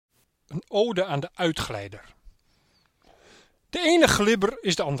een ode aan de uitglijder. De ene glibber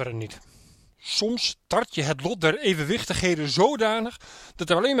is de andere niet. Soms tart je het lot der evenwichtigheden zodanig dat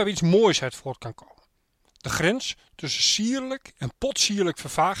er alleen maar iets moois uit voort kan komen. De grens tussen sierlijk en potsierlijk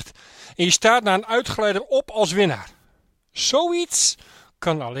vervaagt en je staat na een uitglijder op als winnaar. Zoiets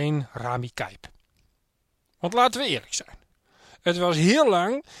kan alleen Rami Kijp. Want laten we eerlijk zijn. Het was heel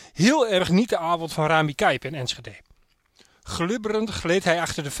lang heel erg niet de avond van Rami Kijp in Enschede. Glibberend gleed hij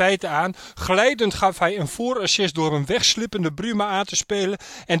achter de feiten aan, glijdend gaf hij een voorassist door een wegslippende Bruma aan te spelen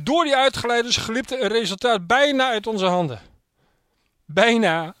en door die uitglijders glipte een resultaat bijna uit onze handen.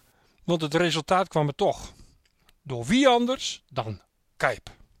 Bijna, want het resultaat kwam er toch. Door wie anders dan Kijp.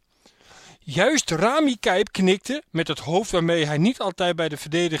 Juist Rami Kijp knikte, met het hoofd waarmee hij niet altijd bij de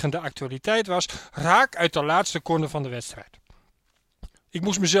verdedigende actualiteit was, raak uit de laatste corner van de wedstrijd. Ik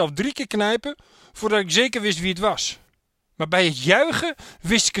moest mezelf 3 keer knijpen voordat ik zeker wist wie het was. Maar bij het juichen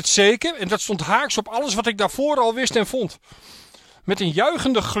wist ik het zeker en dat stond haaks op alles wat ik daarvoor al wist en vond. Met een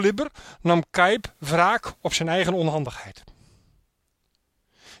juichende glibber nam Kijp wraak op zijn eigen onhandigheid.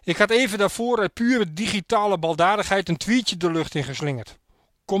 Ik had even daarvoor uit pure digitale baldadigheid een tweetje de lucht in geslingerd.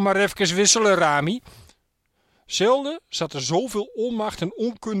 Kom maar even wisselen, Rami. Zelden zat er zoveel onmacht en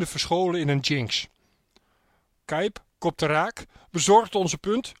onkunde verscholen in een jinx. Kijp kopte raak, bezorgde onze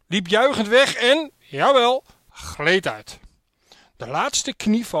punt, liep juichend weg en, jawel, gleed uit. De laatste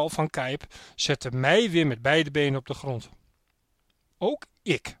knieval van Kijp zette mij weer met beide benen op de grond. Ook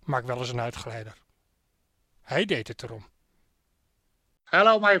ik maak wel eens een uitglijder. Hij deed het erom.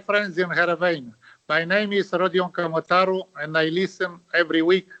 Hello, my friends in Heerenveen. My name is Rodion Kamotaru and I listen every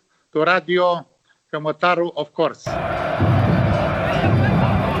week to Radio Kamotaru, of course.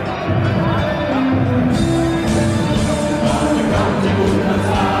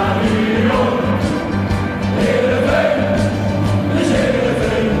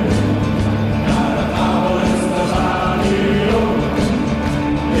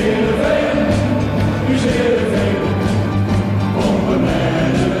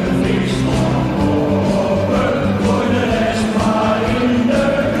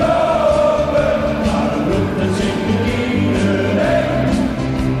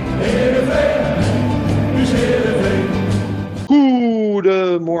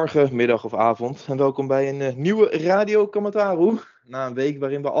 Goedemorgen, middag of avond en welkom bij een nieuwe Radio Kamataru. Na een week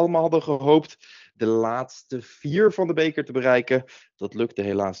waarin we allemaal hadden gehoopt de laatste 4 van de beker te bereiken. Dat lukte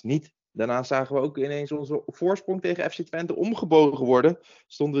helaas niet. Daarna zagen we ook ineens onze voorsprong tegen FC Twente omgebogen worden.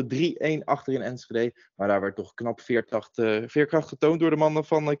 Stonden we 3-1 achter in Enschede, maar daar werd toch knap veerkracht getoond door de mannen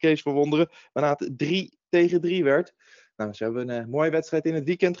van Kees van Wonderen. Waarna het 3-3 werd. Nou, ze hebben een mooie wedstrijd in het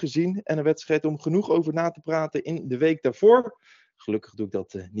weekend gezien en een wedstrijd om genoeg over na te praten in de week daarvoor. Gelukkig doe ik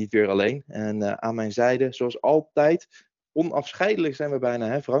dat niet weer alleen. En aan mijn zijde, zoals altijd, onafscheidelijk zijn we bijna,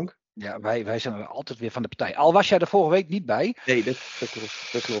 hè Frank? Ja, wij zijn er altijd weer van de partij. Al was jij er vorige week niet bij. Nee, dat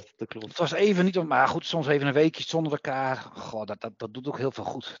klopt. Het was even niet, maar goed, soms even een weekje zonder elkaar. Goh, dat doet ook heel veel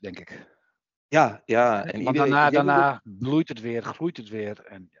goed, denk ik. Ja. En want daarna bloeit het weer, groeit het weer.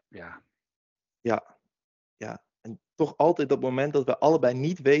 En Ja. En toch altijd dat moment dat we allebei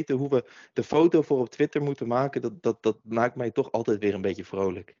niet weten hoe we de foto voor op Twitter moeten maken. Dat maakt mij toch altijd weer een beetje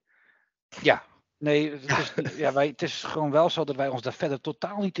vrolijk. Ja, nee, het is gewoon wel zo dat wij ons daar verder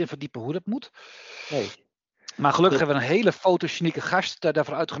totaal niet in verdiepen hoe dat moet. Nee. Maar gelukkig hebben we een hele fotogenieke gast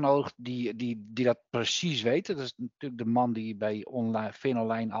daarvoor uitgenodigd die dat precies weet. Dat is natuurlijk de man die bij VN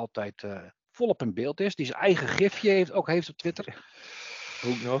Online altijd volop in beeld is. Die zijn eigen gifje heeft op Twitter.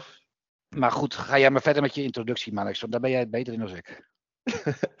 Ook nog. Maar goed, ga jij maar verder met je introductie, Marnix. Daar ben jij beter in dan ik.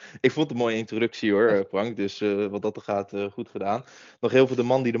 Ik vond het een mooie introductie hoor, Frank. Dus wat dat er gaat, goed gedaan. Nog heel veel de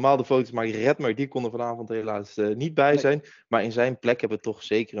man die normaal de foto's maakt, Redmer, die kon er vanavond helaas niet bij zijn. Maar in zijn plek hebben we toch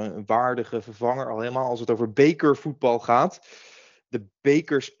zeker een waardige vervanger. Al helemaal als het over bekervoetbal gaat. De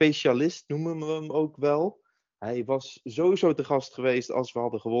bekerspecialist noemen we hem ook wel. Hij was sowieso te gast geweest als we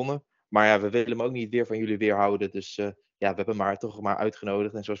hadden gewonnen. Maar ja, we willen hem ook niet weer van jullie weerhouden. Dus we hebben hem toch maar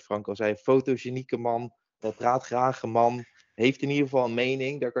uitgenodigd. En zoals Frank al zei, fotogenieke man. Praatgrage man. Heeft in ieder geval een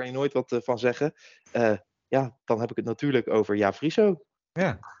mening. Daar kan je nooit wat van zeggen. Dan heb ik het natuurlijk over Jaap Frieso.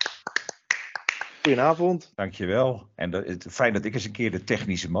 Ja. Goedenavond. Dankjewel. En fijn dat ik eens een keer de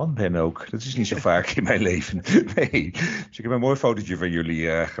technische man ben ook. Dat is niet zo vaak in mijn leven. Nee. Dus ik heb een mooi fotootje van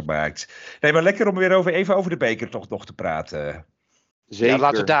jullie gemaakt. Nee, maar lekker om weer even over de beker toch nog te praten. Zeker. Ja,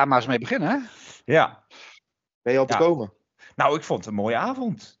 laten we daar maar eens mee beginnen, hè? Ja. Ben je al te komen? Nou, ik vond het een mooie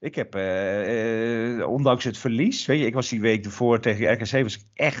avond. Ik heb, ondanks het verlies, weet je, ik was die week ervoor tegen RKC, was ik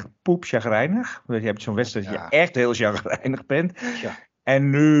echt poepchagrijnig. Je hebt zo'n wedstrijd dat je echt heel chagrijnig bent. Ja. En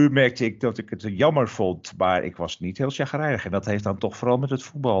nu merkte ik dat ik het jammer vond, maar ik was niet heel chagrijnig. En dat heeft dan toch vooral met het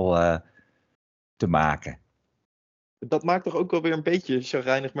voetbal te maken. Dat maakt toch ook wel weer een beetje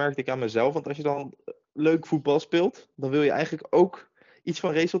chagrijnig, merkte ik aan mezelf. Want als je dan leuk voetbal speelt, dan wil je eigenlijk ook iets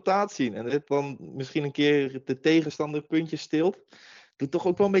van resultaat zien. En dit dan misschien een keer de tegenstander puntjes steelt, doet toch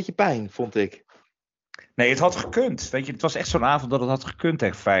ook wel een beetje pijn, vond ik. Nee, het had gekund. Weet je, het was echt zo'n avond dat het had gekund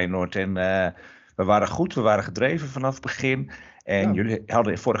tegen Feyenoord. En we waren goed, we waren gedreven vanaf het begin. En jullie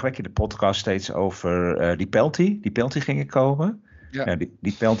hadden vorige week in de podcast steeds over die penalty. Die penalty gingen komen. Ja. Nou,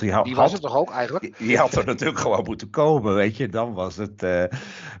 die penalty Die was het toch ook eigenlijk? Die had er natuurlijk gewoon moeten komen, weet je. Dan was het...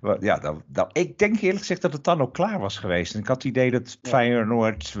 ik denk eerlijk gezegd dat het dan ook klaar was geweest. En ik had het idee dat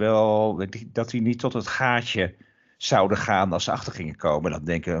Feyenoord wel... dat die niet tot het gaatje zouden gaan als ze achter gingen komen. Dan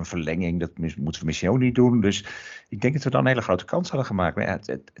denk ik een verlenging, dat moeten we misschien ook niet doen. Dus ik denk dat we dan een hele grote kans hadden gemaakt. Maar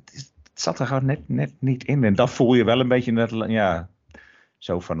het zat er gewoon net niet in. En dan voel je wel een beetje net,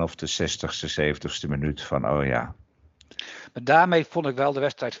 zo vanaf de 60ste, 70ste minuut van, oh ja. Maar daarmee vond ik wel de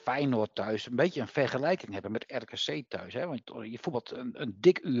wedstrijd Feyenoord thuis een beetje een vergelijking hebben met RKC thuis. Hè? Want je voetbalt een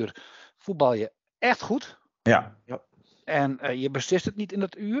dik uur, voetbal je echt goed. Ja. En je beslist het niet in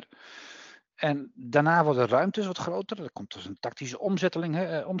dat uur. En daarna worden de ruimtes wat groter. Er komt dus een tactische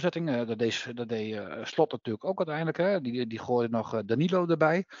omzetting. Dat deed Slot natuurlijk ook uiteindelijk. Hè? Die gooide nog Danilo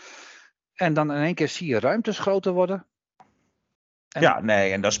erbij. En dan in één keer zie je ruimtes groter worden.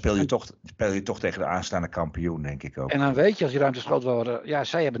 En dan speel je toch tegen de aanstaande kampioen, denk ik ook. En dan weet je, als die ruimtes groter worden... Ja,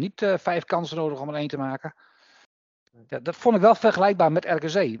 zij hebben niet 5 kansen nodig om er 1 te maken. Ja, dat vond ik wel vergelijkbaar met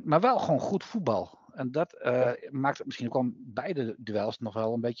RKC. Maar wel gewoon goed voetbal. En dat maakt het misschien ook wel beide duels nog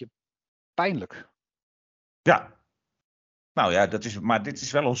wel een beetje pijnlijk. Ja. Nou ja, maar dit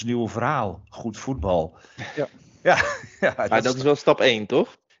is wel ons nieuwe verhaal. Goed voetbal. Ja, dat is wel stap 1,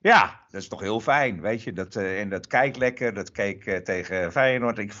 toch? Ja, dat is toch heel fijn, weet je. En dat kijkt lekker. Dat keek tegen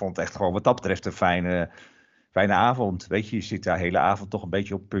Feyenoord. Ik vond het echt gewoon wat dat betreft een fijne avond. Weet je zit daar de hele avond toch een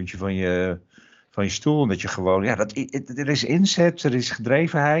beetje op het puntje van je stoel. En dat je gewoon, er is inzet, er is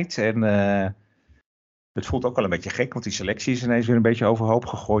gedrevenheid. En het voelt ook wel een beetje gek, want die selectie is ineens weer een beetje overhoop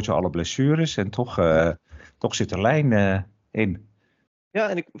gegooid door alle blessures. En toch zit er lijn in. Ja,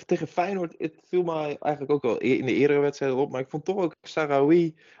 en tegen Feyenoord, het viel mij eigenlijk ook wel in de eerdere wedstrijden op. Maar ik vond toch ook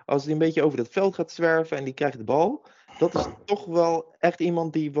Sahraoui, als hij een beetje over dat veld gaat zwerven en die krijgt de bal. Dat is toch wel echt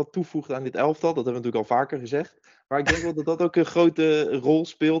iemand die wat toevoegt aan dit elftal. Dat hebben we natuurlijk al vaker gezegd. Maar ik denk wel dat dat ook een grote rol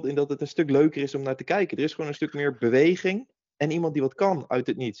speelt in dat het een stuk leuker is om naar te kijken. Er is gewoon een stuk meer beweging en iemand die wat kan uit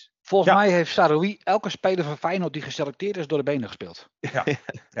het niets. Volgens mij heeft Sahraoui elke speler van Feyenoord die geselecteerd is door de benen gespeeld.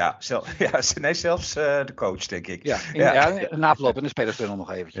 Zelfs de coach, denk ik. Na afloop in de spelerstunnel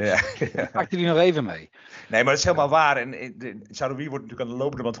nog eventjes. Pakte die nog even mee. Nee, maar dat is helemaal waar. En Sahraoui wordt natuurlijk aan de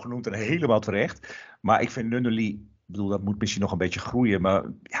lopende band genoemd en helemaal terecht. Maar ik vind Nunnally, dat moet misschien nog een beetje groeien. Maar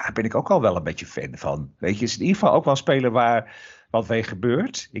daar ben ik ook al wel een beetje fan van. Weet je, is in ieder geval ook wel een speler waar wat mee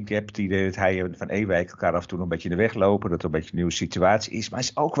gebeurt. Ik heb het idee dat hij en Van Ewijk elkaar af en toe een beetje in de weg lopen. Dat er een beetje een nieuwe situatie is. Maar hij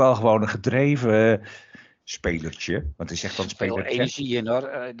is ook wel gewoon een gedreven spelertje. Want hij zegt dan spelertje. Veel energie in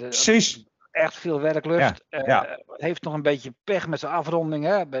hoor. Precies. Echt veel werklust. Heeft nog een beetje pech met zijn afronding.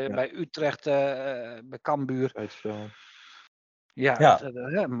 Hè? Bij Utrecht, bij Cambuur.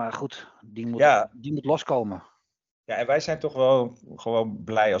 Maar goed. Die moet loskomen. Ja, en wij zijn toch wel gewoon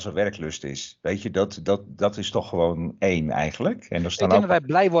blij als er werklust is. Weet je, dat is toch gewoon 1 eigenlijk. En ik denk dat wij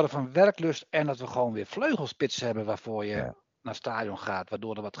blij worden van werklust en dat we gewoon weer vleugelspitsen hebben waarvoor je naar het stadion gaat,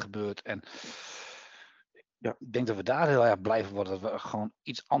 waardoor er wat gebeurt. En ik denk dat we daar heel erg blij van worden, dat we gewoon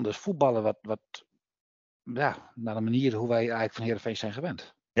iets anders voetballen, wat naar de manier hoe wij eigenlijk van Heerenveen zijn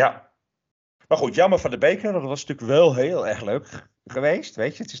gewend. Ja. Maar goed, jammer van de beker. Dat was natuurlijk wel heel erg leuk geweest.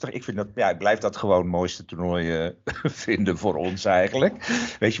 Weet je, het is toch, ik blijf dat gewoon het mooiste toernooi vinden voor ons eigenlijk.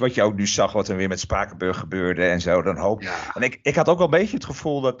 Weet je, wat je ook nu zag, wat er weer met Spakenburg gebeurde en zo. Dan hoop. Ja. En ik had ook wel een beetje het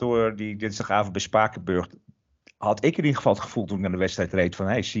gevoel dat door die dinsdagavond bij Spakenburg, had ik in ieder geval het gevoel toen ik naar de wedstrijd reed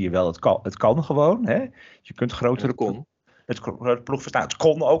van, zie je wel, het kan gewoon. Hè? Je kunt grotere ploeg verstaan. Het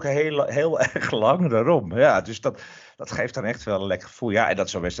kon ook heel erg lang daarom. Ja, dus dat geeft dan echt wel een lekker gevoel. Ja, en dat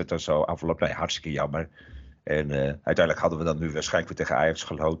zo'n wedstrijd dan zo afloopt. Nee, hartstikke jammer. En uiteindelijk hadden we dan nu waarschijnlijk weer tegen Ajax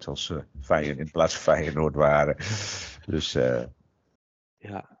geloot als Feyenoord in plaats van Feyenoord waren. Dus we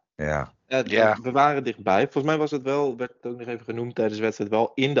waren dichtbij. Volgens mij was het wel, werd het ook nog even genoemd tijdens de wedstrijd,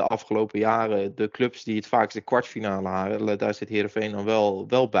 wel in de afgelopen jaren de clubs die het vaakst de kwartfinale halen. Daar zit Heerenveen dan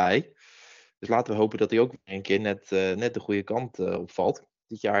wel bij. Dus laten we hopen dat hij ook weer een keer net de goede kant opvalt.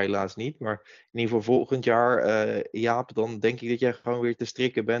 Dit jaar helaas niet. Maar in ieder geval volgend jaar, Jaap, dan denk ik dat jij gewoon weer te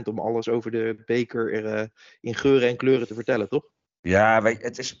strikken bent om alles over de beker in geuren en kleuren te vertellen, toch? Ja,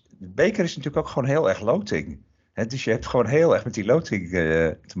 de beker is natuurlijk ook gewoon heel erg loting. Dus je hebt gewoon heel erg met die loting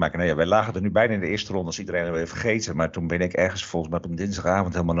te maken. Nou ja, wij lagen er nu bijna in de eerste ronde als iedereen weer vergeten. Maar toen ben ik ergens volgens mij op een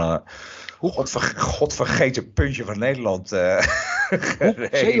dinsdagavond helemaal naar godvergeten puntje van Nederland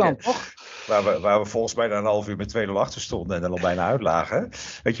gereden. Zeeland, toch? Waar we volgens mij na een half uur met 2-0 achter stonden en dan al bijna uitlagen.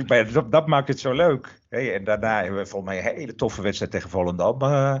 Weet je, maar dat maakt het zo leuk. En daarna hebben we volgens mij een hele toffe wedstrijd tegen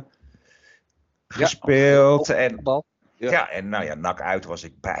Volendam gespeeld. En nou ja, NAC uit was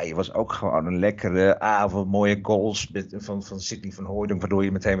ik bij. Het was ook gewoon een lekkere avond, mooie goals van Sidney van Hooijdonk, waardoor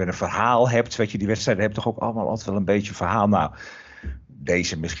je meteen weer een verhaal hebt. Weet je, die wedstrijden hebben toch ook allemaal altijd wel een beetje verhaal. Nou,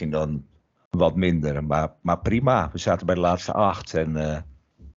 deze misschien dan wat minder, maar prima. We zaten bij de laatste 8 en...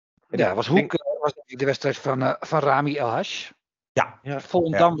 was de wedstrijd van Rami El Hash. Ja.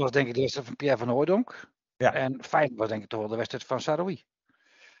 Volendam was denk ik de wedstrijd van Pierre van Hooijdonk. Ja. En Feyenoord was denk ik toch wel de wedstrijd van Saroui.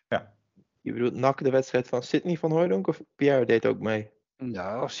 Ja. Je bedoelt NAC de wedstrijd van Sidney van Hooijdonk of Pierre deed ook mee?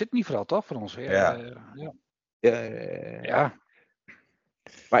 Nou, Sidney vooral toch voor ons. Ja.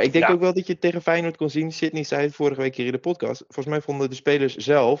 Maar ik denk ook wel dat je het tegen Feyenoord kon zien. Sidney zei het vorige week hier in de podcast. Volgens mij vonden de spelers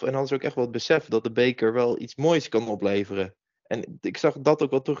zelf, en hadden ze ook echt wel het besef dat de beker wel iets moois kan opleveren. En ik zag dat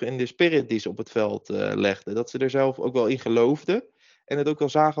ook wel terug in de spirit die ze op het veld legden. Dat ze er zelf ook wel in geloofden. En het ook wel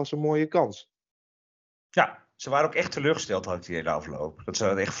zagen als een mooie kans. Ja, ze waren ook echt teleurgesteld, had ik die hele afloop. Dat ze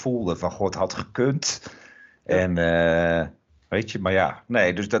het echt voelden van, god, had gekund. Ja. En weet je, maar ja,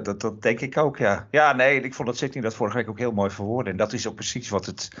 nee, dus dat denk ik ook, ja. Ja, nee, ik vond dat Sidney dat vorige week ook heel mooi verwoordde. En dat is ook precies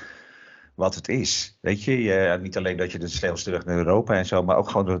wat het is. Weet je, niet alleen dat je de slechts terug naar Europa en zo, maar ook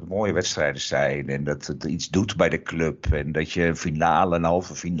gewoon dat het mooie wedstrijden zijn. En dat het iets doet bij de club. En dat je een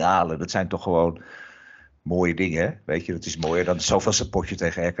halve finale, dat zijn toch gewoon mooie dingen. Weet je, dat is mooier dan zoveel potje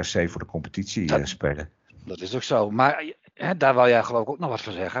tegen RKC voor de competitie spelen. Dat is ook zo. Maar daar wil jij geloof ik ook nog wat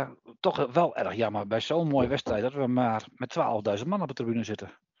van zeggen. Toch wel erg jammer bij zo'n mooie wedstrijd dat we maar met 12.000 man op de tribune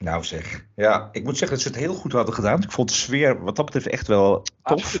zitten. Nou zeg, ja, ik moet zeggen dat ze het heel goed hadden gedaan. Ik vond de sfeer wat dat betreft echt wel tof.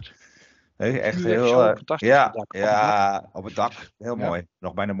 Absoluut. Echt heel fantastisch. Op het dak. Heel mooi.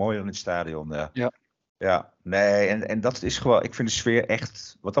 Nog bijna mooier dan in het stadion. Ja. Ja, nee, en dat is gewoon, ik vind de sfeer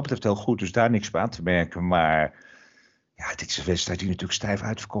echt wat dat betreft heel goed. Dus daar niks bij aan te merken. Maar ja, dit is een wedstrijd die natuurlijk stijf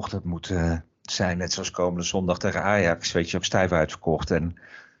uitverkocht had moeten zijn. Net zoals komende zondag tegen Ajax, weet je, ook stijf uitverkocht. En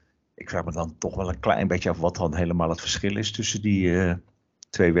ik vraag me dan toch wel een klein beetje af wat dan helemaal het verschil is tussen die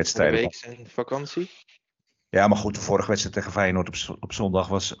twee wedstrijden. Een week en vakantie. Ja, maar goed, de vorige wedstrijd tegen Feyenoord op zondag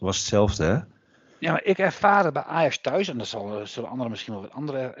was hetzelfde, hè? Ja, maar ik ervaar het bij Ajax thuis, en daar zullen anderen misschien wel wat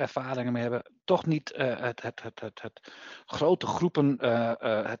andere ervaringen mee hebben, toch niet het grote groepen,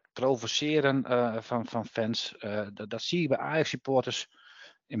 het provoceren van fans. Dat zie je bij Ajax supporters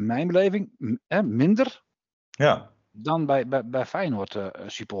in mijn beleving minder dan bij Feyenoord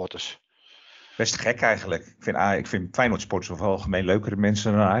supporters. Best gek eigenlijk. Ik vind Feyenoord supporters over het algemeen leukere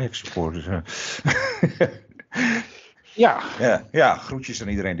mensen dan Ajax supporters. Ja, groetjes aan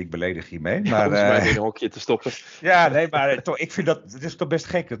iedereen die ik beledig hiermee. Maar, om mij in een hokje te stoppen. Ja, nee, maar toch, ik vind het is toch best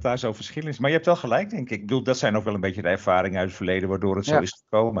gek dat daar zo'n verschil is. Maar je hebt wel gelijk, denk ik. Ik bedoel, dat zijn ook wel een beetje de ervaringen uit het verleden waardoor het zo is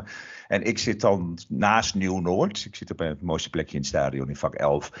gekomen. En ik zit dan naast Nieuw-Noord. Ik zit op het mooiste plekje in het stadion in vak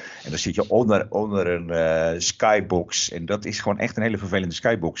 11. En dan zit je onder een skybox. En dat is gewoon echt een hele vervelende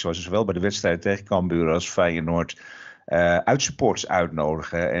skybox. Zoals ze zowel bij de wedstrijd tegen Cambuur als Feyenoord uitsupporters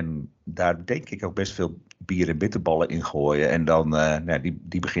uitnodigen. En daar denk ik ook best veel bier en bitterballen in gooien. En dan,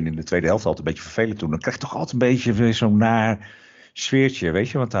 die beginnen in de tweede helft altijd een beetje vervelend doen. Dan krijg je toch altijd een beetje weer zo'n naar sfeertje, weet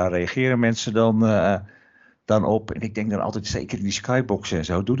je. Want daar reageren mensen dan op. En ik denk dan altijd, zeker in die skyboxen en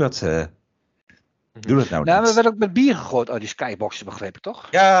zo, doe dat nou niet. We werden ook met bier gegooid uit die skyboxen, begreep ik toch?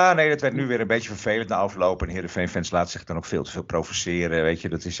 Ja, nee, dat werd nu weer een beetje vervelend na aflopen. En Heerenveen-fans laten zich dan ook veel te veel provoceren, weet je.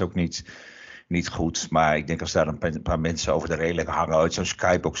 Dat is ook niet goed, maar ik denk als daar een paar mensen over de reling hangen uit zo'n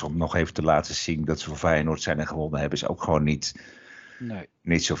skybox om nog even te laten zien dat ze voor Feyenoord zijn en gewonnen hebben, is ook gewoon niet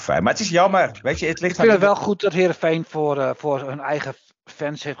zo fijn. Maar het is jammer, weet je, het ligt Ik vind het wel goed dat Heerenveen voor hun eigen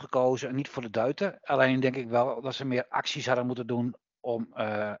fans heeft gekozen en niet voor de Duiten. Alleen denk ik wel dat ze meer acties hadden moeten doen om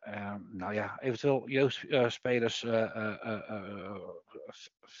eventueel jeugdspelers,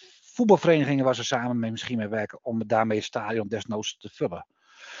 voetbalverenigingen waar ze samen misschien mee werken, om daarmee het stadion desnoods te vullen.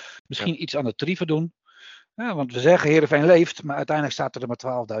 Misschien iets aan de tarieven doen. Ja, want we zeggen Heerenveen leeft, maar uiteindelijk staat er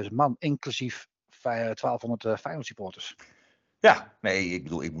maar 12.000 man, inclusief 1200 Feyenoord supporters. Ja, nee, ik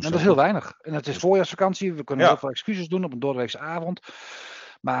bedoel, ik moest. En dat is heel weinig. En het is voorjaarsvakantie, we kunnen heel veel excuses doen op een doordeweekse avond.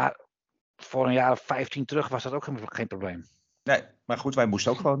 Maar voor een jaar of 15 terug was dat ook geen probleem. Nee, maar goed, wij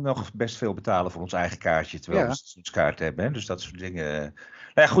moesten ook gewoon nog best veel betalen voor ons eigen kaartje, terwijl we ons kaart hebben. Hè? Dus dat soort dingen.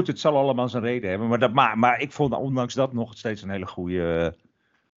 Nou ja, goed, het zal allemaal zijn reden hebben. Maar ik vond ondanks dat nog steeds een hele goede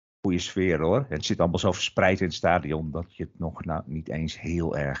sfeer, hoor. En het zit allemaal zo verspreid in het stadion dat je het nog niet eens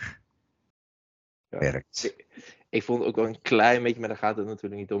heel erg werkt. Ik vond ook wel een klein beetje, maar daar gaat het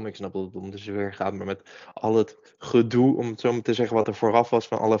natuurlijk niet om. Ik snap dat het om de sfeer gaat, maar met al het gedoe, om het zo maar te zeggen, wat er vooraf was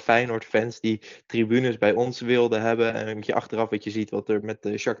van alle Feyenoord-fans die tribunes bij ons wilden hebben. En een beetje achteraf wat je ziet wat er met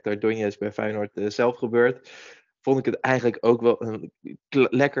Shakhtar Donetsk bij Feyenoord zelf gebeurt. Vond ik het eigenlijk ook wel een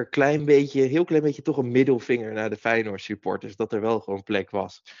lekker klein beetje, heel klein beetje toch een middelvinger naar de Feyenoord supporters. Dat er wel gewoon plek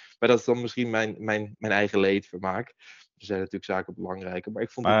was. Maar dat is dan misschien mijn eigen leedvermaak. Er zijn natuurlijk zaken belangrijker, maar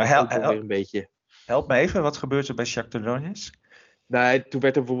ik vond het ook wel weer een beetje... Help me even, wat gebeurt er bij Shakhtar Donetsk? Nou, toen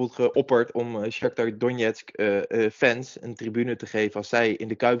werd er bijvoorbeeld geopperd om Shakhtar Donetsk fans een tribune te geven als zij in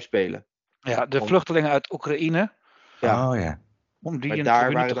de Kuip spelen. Ja, de vluchtelingen uit Oekraïne. Ja. Oh ja. Om die Maar een daar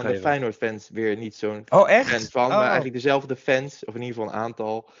tribune waren te dan geven. de Feyenoord fans weer niet zo'n Echt? fan van. Maar eigenlijk dezelfde fans, of in ieder geval een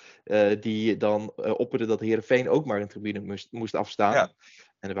aantal, die dan opperden dat Heerenveen ook maar een tribune moest afstaan. Ja.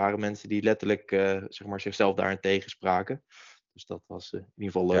 En er waren mensen die letterlijk zeg maar zichzelf daarin tegenspraken. Dus dat was in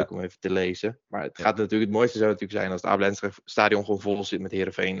ieder geval leuk om even te lezen. Maar het mooiste zou natuurlijk zijn als het Abelensra stadion gewoon vol zit met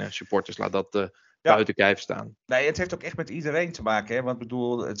Heerenveen supporters. Laat dat buiten kijf staan. Nee, het heeft ook echt met iedereen te maken. Hè? Want ik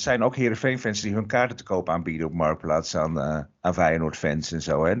bedoel, het zijn ook Heerenveen-fans die hun kaarten te koop aanbieden op Marktplaats aan Feyenoord-fans en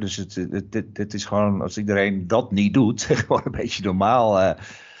zo. Hè? Dus het is gewoon, als iedereen dat niet doet, gewoon een beetje normaal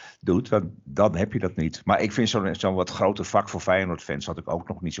doet, dan heb je dat niet. Maar ik vind zo'n wat groter vak voor Feyenoord-fans had ik ook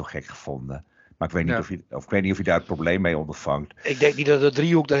nog niet zo gek gevonden. Maar ik weet niet of je daar het probleem mee ondervangt. Ik denk niet dat de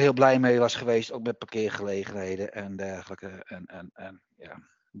driehoek daar heel blij mee was geweest, ook met parkeergelegenheden en dergelijke. En ja,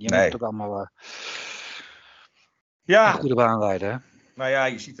 die moet ook allemaal een goede baan rijden. Hè? Nou ja,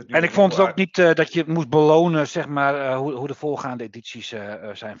 je ziet het nu. En ik vond het ook niet dat je het moest belonen, zeg maar, hoe de voorgaande edities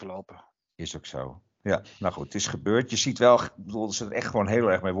zijn verlopen. Is ook zo. Ja, nou goed, het is gebeurd. Je ziet wel, dat ze er echt gewoon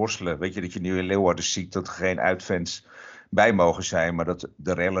heel erg mee worstelen. Weet je, dat je nu in Leeuwarden ziet dat er geen uitfans bij mogen zijn, maar dat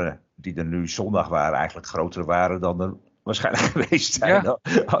de rellen die er nu zondag waren eigenlijk groter waren dan er waarschijnlijk geweest zijn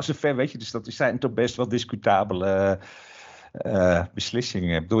als een fan, weet je. Dus dat zijn toch best wel discutabele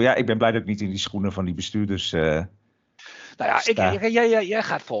beslissingen. Ik bedoel, ik ben blij dat ik niet in die schoenen van die bestuurders nou ja, jij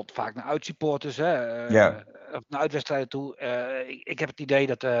gaat bijvoorbeeld vaak naar uitsupporters, hè, of naar uitwedstrijden toe. Ik heb het idee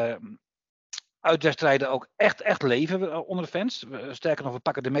dat uitwedstrijden ook echt leven onder de fans. Sterker nog, we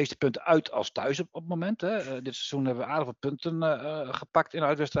pakken de meeste punten uit als thuis op het moment. Hè. Dit seizoen hebben we aardig wat punten gepakt in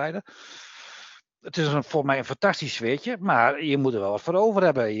uitwedstrijden. Het is voor mij een fantastisch sfeertje, maar je moet er wel wat voor over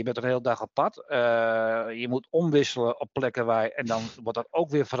hebben. Je bent er een hele dag op pad. Je moet omwisselen op plekken en dan wordt dat ook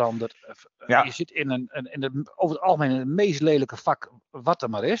weer veranderd. Je zit over het algemeen in het meest lelijke vak wat er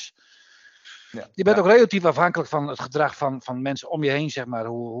maar is. Ja, je bent ook relatief afhankelijk van het gedrag van mensen om je heen, zeg maar,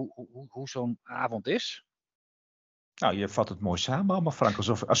 hoe zo'n avond is. Nou, je vat het mooi samen allemaal, Frank,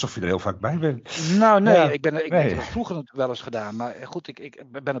 alsof je er heel vaak bij bent. Nou, nee, ik heb het vroeger natuurlijk wel eens gedaan, maar goed, ik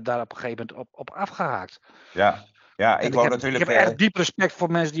ben daar op een gegeven moment op afgehaakt. Ja, ik heb echt diep respect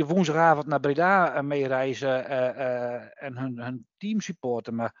voor mensen die woensdagavond naar Breda meereizen en hun team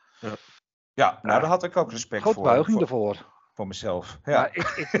supporten, maar... Ja, daar had ik ook respect voor. Grote buiging ervoor. Voor mezelf. Ja.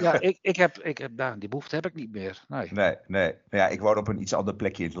 Die behoefte heb ik niet meer. Nee. Ja, ik woon op een iets ander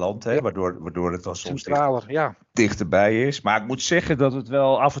plekje in het land, hè, waardoor het dan soms dichterbij is. Maar ik moet zeggen dat het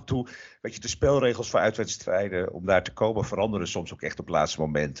wel af en toe, weet je, de spelregels voor uitwedstrijden om daar te komen veranderen soms ook echt op het laatste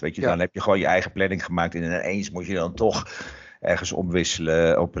moment. Weet je, dan heb je gewoon je eigen planning gemaakt en ineens moet je dan toch ergens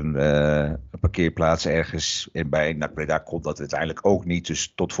omwisselen op een parkeerplaats ergens. En bij NAC Breda kon dat uiteindelijk ook niet.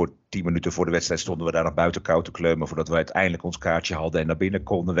 Dus tot voor 10 minuten voor de wedstrijd stonden we daar nog buiten koud te kleumen voordat we uiteindelijk ons kaartje hadden en naar binnen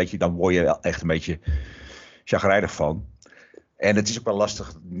konden. Weet je, dan word je wel echt een beetje chagrijnig van. En het is ook wel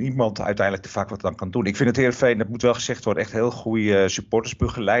lastig. Niemand uiteindelijk de vaak wat dan kan doen. Ik vind het Heerenveen, dat moet wel gezegd worden, echt heel goede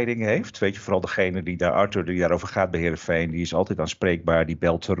supportersbegeleiding heeft. Weet je, vooral degene die daarover gaat bij Heerenveen, die is altijd aanspreekbaar, die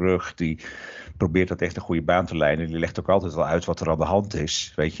belt terug, die probeert dat echt een goede baan te leiden. Die legt ook altijd wel uit wat er aan de hand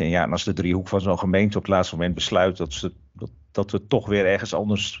is. Weet je, en als de driehoek van zo'n gemeente op het laatste moment besluit dat we toch weer ergens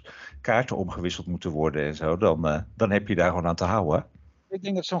anders kaarten omgewisseld moeten worden en zo, dan heb je daar gewoon aan te houden. Ik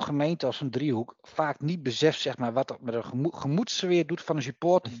denk dat zo'n gemeente als een driehoek vaak niet beseft, zeg maar, wat dat met een gemoedssfeer doet van een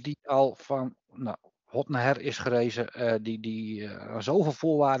supporter die al van hot naar her is gerezen, die aan zoveel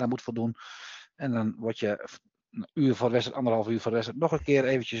voorwaarden moet voldoen. En dan word je een uur voor de wedstrijd, 1,5 uur voor de wedstrijd, nog een keer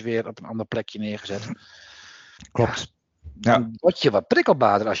eventjes weer op een ander plekje neergezet. Klopt. Dan word je wat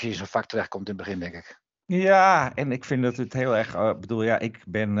prikkelbaarder als je in zo'n vak terechtkomt in het begin, denk ik. Ja, en ik vind dat het heel erg... ik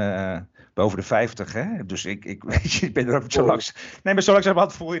ben boven de 50, hè. Dus ik weet je, ik ben er ook zo langs... Nee, maar zo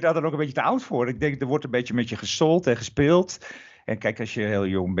langzamerhand voel je daar dan ook een beetje te oud voor. Ik denk, er wordt een beetje met je gesold en gespeeld. En kijk, als je heel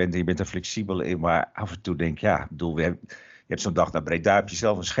jong bent en je bent er flexibel in, maar af en toe denk ik, je hebt zo'n dag naar Breda, heb je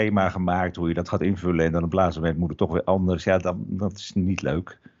zelf een schema gemaakt, hoe je dat gaat invullen. En dan op het laatste moment moet het toch weer anders. Ja, dat is niet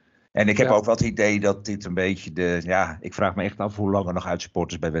leuk. En ik heb ook wel het idee dat dit een beetje ik vraag me echt af hoe lang er nog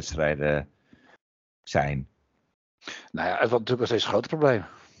uitsupporters bij wedstrijden zijn. Nou ja, het wordt natuurlijk nog steeds een groot probleem.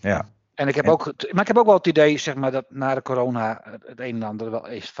 Ja. En ik heb ook wel het idee, zeg maar, dat na de corona het een en ander wel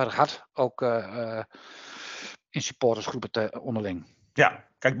is verhard. Ook in supportersgroepen onderling. Ja,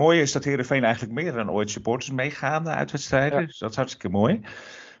 kijk, mooi is dat Heerenveen eigenlijk meer dan ooit supporters meegaan uit wedstrijden. Ja. Dus dat is hartstikke mooi.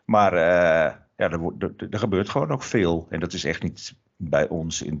 Maar er gebeurt gewoon ook veel. En dat is echt niet bij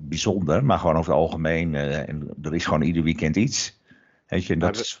ons in het bijzonder, maar gewoon over het algemeen. En er is gewoon ieder weekend iets. Weet je, en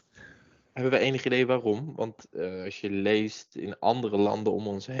dat is... Hebben we enig idee waarom? Want als je leest in andere landen om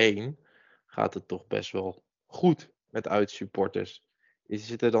ons heen, gaat het toch best wel goed met uitsupporters.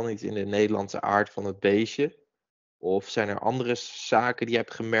 Zit er dan iets in de Nederlandse aard van het beestje? Of zijn er andere zaken die je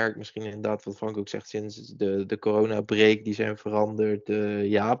hebt gemerkt, misschien inderdaad wat Frank ook zegt, sinds de corona-break die zijn veranderd,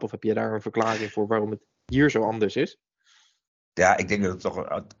 Jaap? Of heb je daar een verklaring voor waarom het hier zo anders is? Ja, ik denk dat het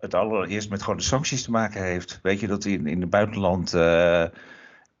toch het allereerst met gewoon de sancties te maken heeft. Weet je, dat in het buitenland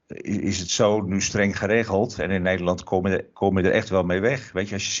is het zo nu streng geregeld. En in Nederland kom je er echt wel mee weg. Weet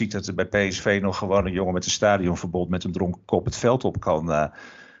je, als je ziet dat er bij PSV nog gewoon een jongen met een stadionverbod met een dronken kop het veld op kan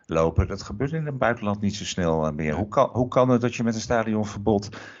lopen. Dat gebeurt in het buitenland niet zo snel meer. Hoe kan het dat je met een stadionverbod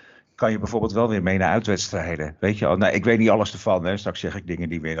kan je bijvoorbeeld wel weer mee naar uitwedstrijden? Weet je, nou, ik weet niet alles ervan. Hè. Straks zeg ik dingen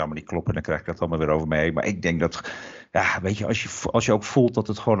die weer allemaal niet kloppen. Dan krijg ik dat allemaal weer over mee. Maar ik denk dat, ja, weet je, als je ook voelt dat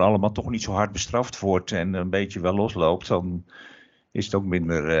het gewoon allemaal toch niet zo hard bestraft wordt en een beetje wel losloopt, dan is het ook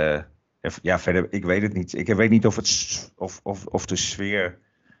minder. Ja, verder, ik weet het niet. Ik weet niet of de sfeer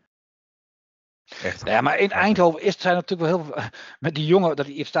echt. Ja, maar in Eindhoven zijn natuurlijk wel heel veel. Met die jongen dat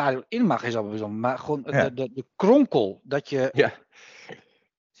hij het stadion in mag, is al bijzonder. Maar gewoon Ja. de kronkel dat je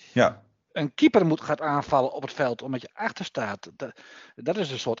Ja. een keeper gaat aanvallen op het veld omdat je achter staat. Dat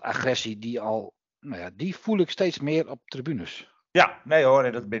is een soort agressie die voel ik steeds meer op tribunes. Ja, nee hoor,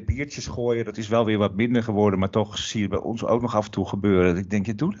 en dat met biertjes gooien, dat is wel weer wat minder geworden, maar toch zie je bij ons ook nog af en toe gebeuren. Ik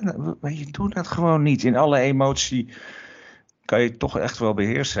denk, doe dat gewoon niet. In alle emotie kan je het toch echt wel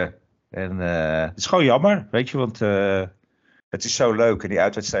beheersen. En het is gewoon jammer, weet je, want het is zo leuk en die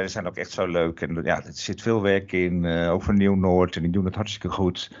uitwedstrijden zijn ook echt zo leuk. En ja, er zit veel werk in, ook voor Nieuw-Noord en die doen het hartstikke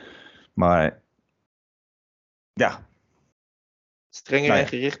goed. Maar ja. Strenger en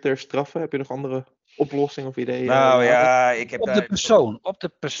gerichter straffen, heb je nog andere oplossingen of ideeën? Nou ja, ik heb op de persoon.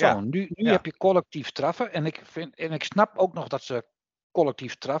 Ja. Nu heb je collectief straffen. En ik snap ook nog dat ze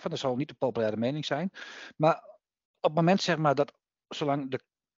collectief straffen. Dat zal niet de populaire mening zijn. Maar op het moment, zeg maar, dat zolang de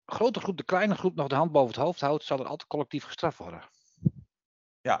grote groep, de kleine groep nog de hand boven het hoofd houdt, zal er altijd collectief gestraft worden.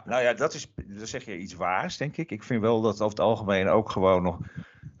 Ja, nou ja, dan zeg je iets waars, denk ik. Ik vind wel dat over het algemeen ook gewoon nog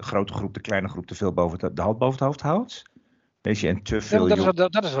de grote groep, de kleine groep te veel de hand boven het hoofd houdt. Weet je, en te veel...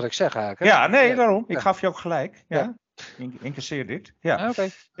 Dat is wat ik zeg eigenlijk. Hè? Ja, nee, daarom. Ik gaf je ook gelijk. Ja. Incasseer dit. Ja, Oké.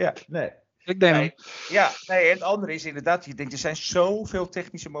 Ja, nee. Ik denk hem. Ja, nee, en het andere is inderdaad, je denkt, er zijn zoveel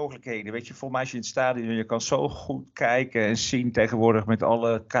technische mogelijkheden. Weet je, volgens mij als je in het stadion, je kan zo goed kijken en zien tegenwoordig met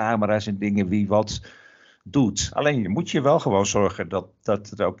alle camera's en dingen wie wat doet. Alleen moet je wel gewoon zorgen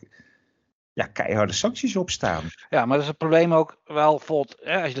dat er ook keiharde sancties op staan. Ja, maar dat is het probleem ook wel, bijvoorbeeld,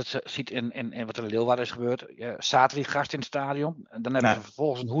 als je dat ziet in wat er in Leeuwarden is gebeurd. Zaten die gasten in het stadion, en dan hebben ze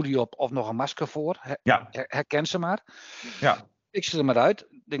vervolgens een hoodie op of nog een masker voor. Herken ze maar. Ja. Ik zet er maar uit.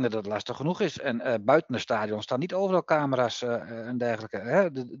 Ik denk dat dat lastig genoeg is. En buiten het stadion staan niet overal camera's en dergelijke.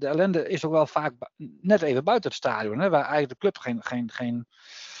 Hè. De ellende is ook wel vaak net even buiten het stadion. Hè, waar eigenlijk de club geen...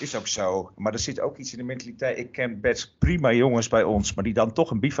 Is ook zo. Maar er zit ook iets in de mentaliteit. Ik ken best prima jongens bij ons, maar die dan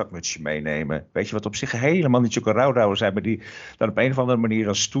toch een bivakmutsje meenemen. Weet je, wat op zich helemaal niet zulke rouwdouwen zijn, maar die dan op een of andere manier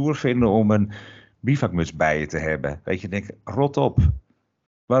dan stoer vinden om een bivakmuts bij je te hebben. Weet je, denk rot op.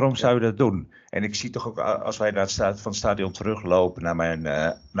 Waarom zou je dat doen? En ik zie toch ook, als wij naar van het stadion teruglopen naar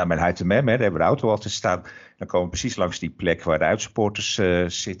mijn HTM, daar hebben we de auto altijd staan. Dan komen we precies langs die plek waar de uitsupporters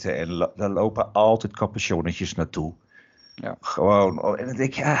zitten. En daar lopen altijd capuchonnetjes naartoe. Ja. Gewoon. En dan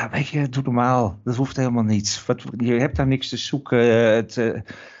denk je, weet je, doe normaal. Dat hoeft helemaal niet. Je hebt daar niks te zoeken.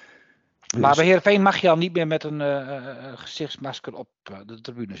 Maar bij Heerenveen mag je al niet meer met een gezichtsmasker op de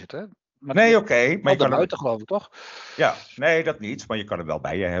tribune zitten, hè? Maar nee, oké. Maar je kan buiten, geloof ik, toch? Ja, nee, dat niet. Maar je kan het wel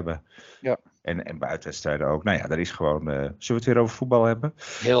bij je hebben. Ja. En bij uitwedstrijden ook. Nou ja, dat is gewoon... zullen we het weer over voetbal hebben?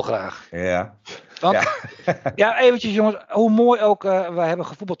 Heel graag. Ja. Want, ja, eventjes jongens. Hoe mooi ook... we hebben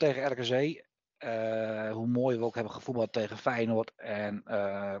gevoetbald tegen RKC. Hoe mooi we ook hebben gevoetbald tegen Feyenoord. En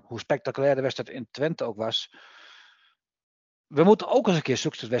hoe spectaculair de wedstrijd in Twente ook was. We moeten ook eens een keer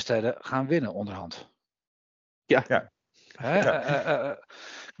zulke wedstrijden gaan winnen onderhand. Ja.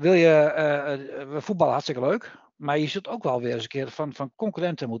 Wil je voetballen hartstikke leuk, maar je zult ook wel weer eens een keer van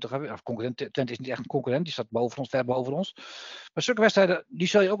concurrenten moeten gaan winnen. Twente is niet echt een concurrent, die staat boven ons, ver boven ons. Maar zulke wedstrijden, die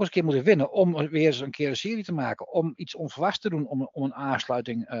zul je ook eens een keer moeten winnen om weer eens een keer een serie te maken. Om iets onverwachts te doen, om een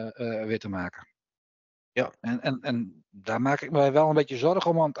aansluiting weer te maken. Ja. En daar maak ik me wel een beetje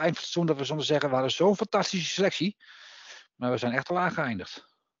zorgen om aan het eind van het seizoen dat we zullen zeggen, we hadden zo'n fantastische selectie. Maar we zijn echt te laag geëindigd.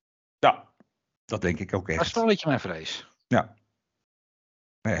 Ja, dat denk ik ook Dat is echt. wel een beetje mijn vrees. Ja.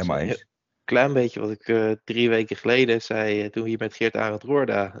 Nee, helemaal Zo, eens. Klein beetje wat ik 3 weken geleden zei toen we hier met Geert Arend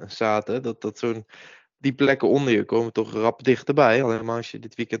Roorda zaten. Dat zo'n die plekken onder je komen toch rap dichterbij. Alleen maar als je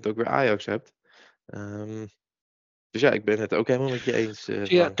dit weekend ook weer Ajax hebt. Dus ja, ik ben het ook helemaal met je eens. Zie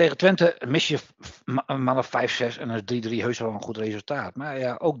je, Frank. tegen Twente mis je een man of 5, 6 en dan is 3-3 heus wel een goed resultaat. Maar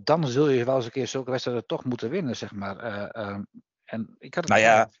ja, ook dan zul je wel eens een keer zulke wedstrijden toch moeten winnen, zeg maar. En ik had het Nou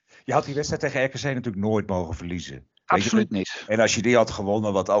ja, je had die wedstrijd tegen RKC natuurlijk nooit mogen verliezen. Weet je, absoluut niet. en als je die had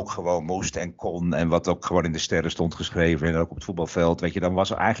gewonnen, wat ook gewoon moest en kon. En wat ook gewoon in de sterren stond geschreven. En ook op het voetbalveld. Weet je, dan was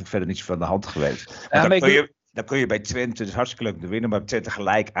er eigenlijk verder niets van de hand geweest. Ja, Maar maar dan kun je bij Twente, dus hartstikke leuk om te winnen. Maar Twente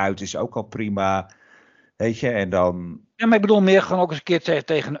gelijk uit is ook al prima. Weet je, en dan... Ja, maar ik bedoel meer gewoon ook eens een keer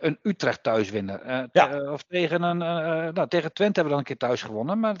tegen een Utrecht thuis winnen. Ja. Of tegen tegen Twente hebben we dan een keer thuis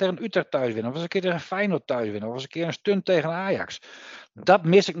gewonnen. Maar tegen Utrecht thuis winnen. Of eens een keer tegen Feyenoord thuis winnen. Of eens een keer een stunt tegen Ajax. Dat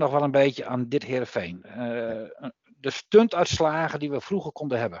mis ik nog wel een beetje aan dit Heerenveen. De stuntuitslagen die we vroeger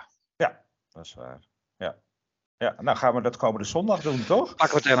konden hebben. Ja, dat is waar. Ja, nou gaan we dat komende zondag doen, toch?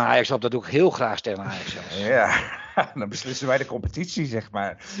 Pakken we tegen Ajax op, dat doe ik heel graag tegen Ajax zelfs. Ja, dan beslissen wij de competitie, zeg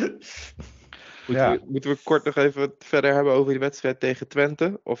maar. Moeten we kort nog even verder hebben over die wedstrijd tegen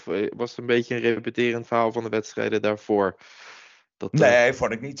Twente? Of was het een beetje een repeterend verhaal van de wedstrijden daarvoor? Nee,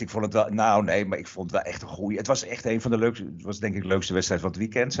 vond ik niet. Ik vond het wel. Nou, nee, maar ik vond het wel echt een goeie. Het was echt een van de leukste. Het was denk ik de leukste wedstrijd van het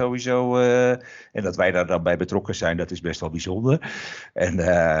weekend sowieso. En dat wij daar dan bij betrokken zijn, dat is best wel bijzonder. En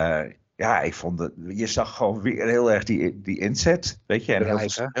ja, ik vond het. Je zag gewoon weer heel erg die inzet. Weet je, en heel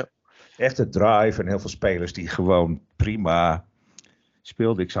veel, echt de drive en heel veel spelers die gewoon prima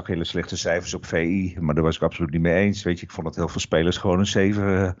speelden. Ik zag hele slechte cijfers op VI, maar daar was ik absoluut niet mee eens. Weet je, ik vond dat heel veel spelers gewoon een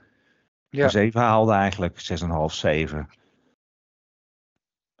 7, een 7 haalden eigenlijk. 6,5, 7.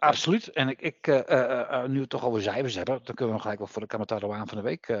 Absoluut. En nu we het toch over cijfers hebben, dan kunnen we gelijk wel voor de Kamataro aan van de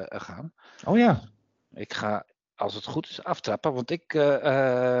week gaan. Oh ja. Ik ga, als het goed is, aftrappen. Want ik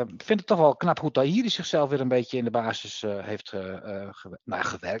vind het toch wel knap hoe Tahiri zichzelf weer een beetje in de basis heeft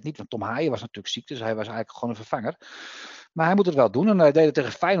gewerkt. Niet, want Tom Haaien was natuurlijk ziek, dus hij was eigenlijk gewoon een vervanger. Maar hij moet het wel doen. En hij deed het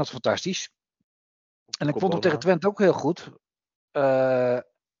tegen Feyenoord fantastisch. En ik vond hem tegen Twente ook heel goed.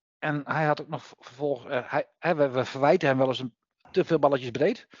 En hij had ook nog vervolgens... we verwijten hem wel eens te veel balletjes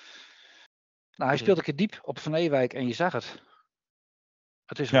breed. Nou, hij speelt een keer diep op Van Ewijk en je zag het.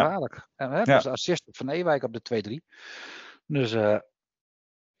 Het is gevaarlijk. En dat was de assist op Van Ewijk op de 2-3. Dus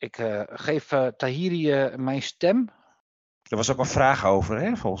ik geef Tahiri mijn stem. Er was ook een vraag over,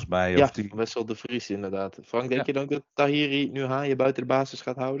 hè, volgens mij. Ja, of die... Wessel de Vries inderdaad. Frank, denk je dan dat Tahiri nu Haaien buiten de basis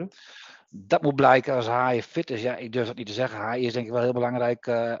gaat houden? Dat moet blijken als Haaien fit is. Ja, ik durf dat niet te zeggen. Haaien is denk ik wel heel belangrijk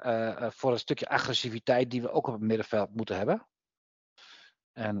voor een stukje agressiviteit die we ook op het middenveld moeten hebben.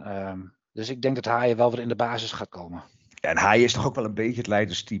 En dus ik denk dat Haaien wel weer in de basis gaat komen. Ja, en Haaien is toch ook wel een beetje het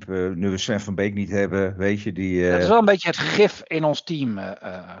leiderstype. Nu we Sven van Beek niet hebben, weet je. Het is wel een beetje het gif in ons team.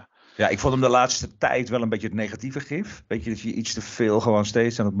 Ja, ik vond hem de laatste tijd wel een beetje het negatieve gif. Weet je, dat je iets te veel gewoon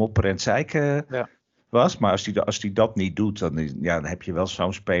steeds aan het mopperen en het zeiken was. Maar als die dat niet doet, dan heb je wel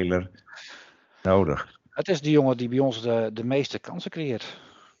zo'n speler nodig. Het is de jongen die bij ons de meeste kansen creëert.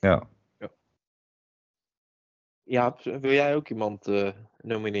 Ja. Ja, wil jij ook iemand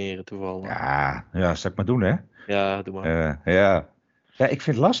nomineren toevallig? Ja, zal ik maar doen, hè? Ja, doe maar. Ja, ik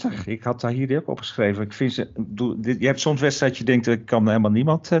vind het lastig. Ik had daar hier ook opgeschreven. Ik vind je hebt soms wedstrijd, je denkt, ik kan helemaal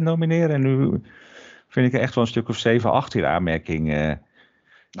niemand nomineren. En nu vind ik er echt wel een stuk of 7, 8 in aanmerking.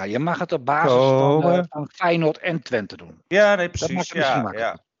 Nou, je mag het op basis van Feyenoord en Twente doen. Ja, nee, precies. Dat maakt het misschien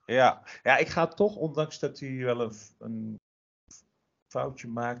makkelijk. Ja, ik ga toch, ondanks dat hij wel een foutje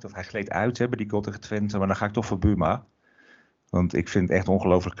maakt, of hij gleed uit bij die goal tegen Twente, maar dan ga ik toch voor Buma. Want ik vind het echt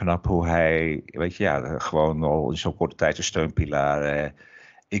ongelooflijk knap hoe hij, weet je, gewoon al in zo'n korte tijd een steunpilaar.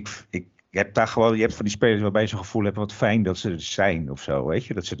 Je hebt van die spelers waarbij je zo'n gevoel hebt, wat fijn dat ze er zijn of zo, weet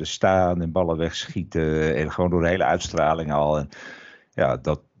je. Dat ze er staan en ballen wegschieten en gewoon door de hele uitstraling al. En ja,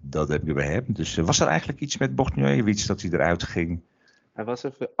 dat heb ik bij hem. Dus was er eigenlijk iets met Bogdanović dat hij eruit ging? Hij was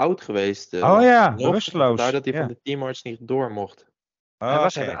even oud geweest. Bewusteloos. Daar dat hij van de teamarts niet door mocht. Hij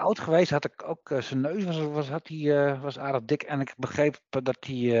was even oud geweest, had ik ook zijn neus was aardig dik en ik begreep dat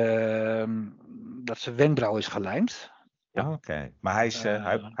zijn wenkbrauw is gelijmd. Ja. Oké. Maar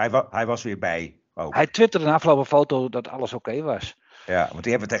hij was weer bij. Ook. Hij twitterde een afgelopen foto dat alles oké was. Ja, want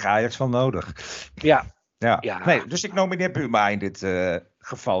die hebben we tegen Ajax wel nodig. Ja. Nee, dus ik nomineer Buma in dit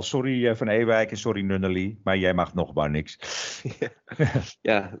geval. Sorry Van Ewijk en sorry Nunnely, maar jij mag nog maar niks.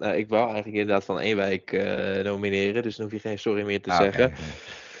 Ja, nou, ik wou eigenlijk inderdaad Van Ewijk nomineren, dus dan hoef je geen sorry meer te zeggen.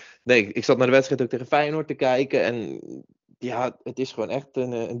 Nee, ik zat naar de wedstrijd ook tegen Feyenoord te kijken. En ja, het is gewoon echt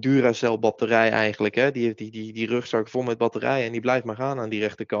een Duracell batterij eigenlijk. Hè? Die heeft die rugzak vol met batterijen en die blijft maar gaan aan die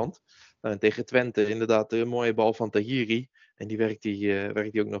rechterkant. En tegen Twente inderdaad een mooie bal van Tahiri. En die werkt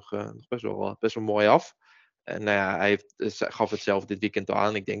die ook nog best wel mooi af. En nou ja, hij gaf het zelf dit weekend al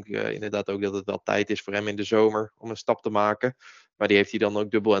aan. Ik denk inderdaad ook dat het wel tijd is voor hem in de zomer om een stap te maken. Maar die heeft hij dan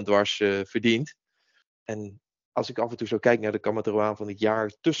ook dubbel en dwars verdiend. En als ik af en toe zo kijk naar de Kamataroaan van het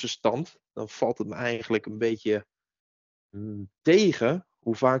jaar tussenstand, dan valt het me eigenlijk een beetje tegen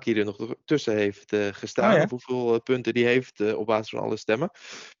hoe vaak hij er nog tussen heeft gestaan. Oh ja. Of hoeveel punten die heeft op basis van alle stemmen.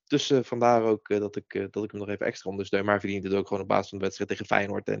 Dus vandaar ook dat ik hem nog even extra ondersteun. Maar hij verdient het ook gewoon op basis van de wedstrijd tegen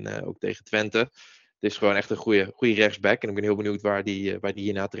Feyenoord en ook tegen Twente. Het is gewoon echt een goede rechtsback. En ik ben heel benieuwd waar die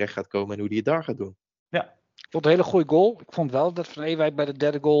hierna terecht gaat komen en hoe die het daar gaat doen. Ik vond het een hele goede goal. Ik vond wel dat Van Ewijk bij de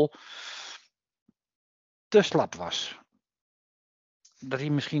derde goal te slap was. Dat hij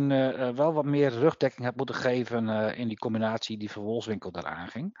misschien wel wat meer rugdekking had moeten geven in die combinatie die Van Wolfswinkel daar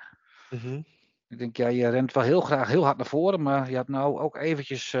aanging. Ik denk, ja, je rent wel heel graag heel hard naar voren, maar je had nou ook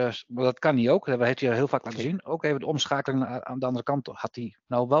eventjes, maar dat kan hij ook, dat heeft hij heel vaak laten zien, ook even de omschakeling aan de andere kant had hij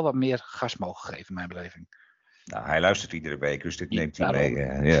nou wel wat meer gas mogen geven, in mijn beleving. Nou, hij luistert iedere week, dus dit neemt hij Daarom.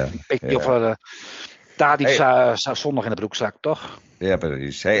 mee. Ja. Ik weet niet of Tadic zou zondag in de broekzak, toch? Ja,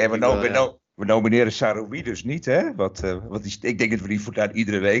 precies. Hey, en we nomineren Saroui dus niet, hè? Want ik denk dat we die voortaan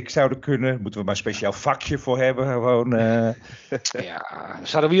iedere week zouden kunnen. Moeten we maar een speciaal vakje voor hebben, gewoon. Ja,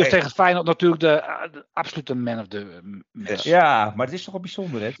 Saroui is tegen Feyenoord natuurlijk de absolute man of the match. Ja, maar het is toch wel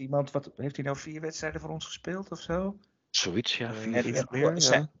bijzonder, hè? Iemand, wat heeft hij nou 4 wedstrijden voor ons gespeeld of zo? Zoiets, ja.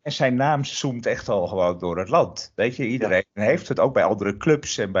 En zijn naam zoomt echt al gewoon door het land. Weet je, iedereen heeft het, ook bij andere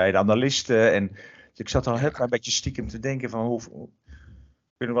clubs en bij de analisten. En dus ik zat al heel klein beetje stiekem te denken van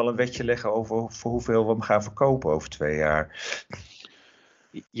kunnen we wel een wetje leggen over voor hoeveel we hem gaan verkopen over 2 jaar.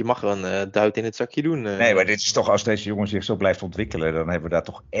 Je mag wel een duit in het zakje doen. Nee, maar dit is toch, als deze jongen zich zo blijft ontwikkelen, dan hebben we daar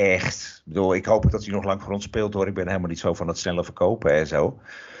toch echt. Ik bedoel, ik hoop dat hij nog lang voor ons speelt hoor. Ik ben helemaal niet zo van het snelle verkopen en zo.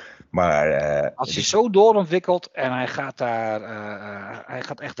 Maar als hij zo doorontwikkelt en hij gaat hij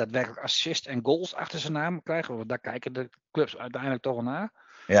gaat echt daadwerkelijk assist en goals achter zijn naam krijgen, want daar kijken de clubs uiteindelijk toch wel naar.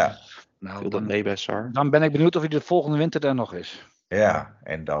 Ja. Nou, dat mee bij Sar. Dan ben ik benieuwd of hij de volgende winter er nog is. Ja,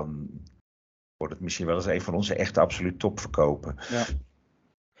 en dan wordt het misschien wel eens een van onze echte absoluut topverkopen. Ja.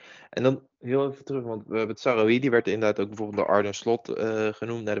 En dan heel even terug, want we hebben het Saroui, die werd inderdaad ook bijvoorbeeld door Arden Slot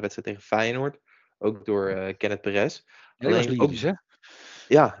genoemd naar de wedstrijd tegen Feyenoord. Ook door Kenneth Perez. Ja, dat is lyrisch, hè?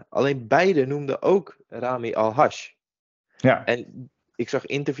 Ja, alleen beide noemden ook Rami Al-Hash. Ja. En ik zag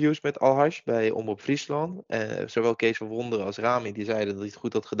interviews met Al-Hash bij Omroep Friesland. Zowel Kees van Wonderen als Rami, die zeiden dat hij het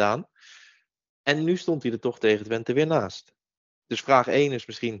goed had gedaan. En nu stond hij er toch tegen Twente weer naast. Dus vraag 1 is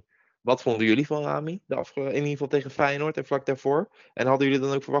misschien, wat vonden jullie van Rami? In ieder geval tegen Feyenoord en vlak daarvoor. En hadden jullie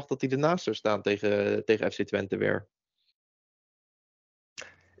dan ook verwacht dat hij ernaast zou staan tegen FC Twente weer?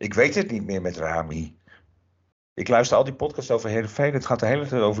 Ik weet het niet meer met Rami. Ik luister al die podcasts over Heerenveen. Het gaat de hele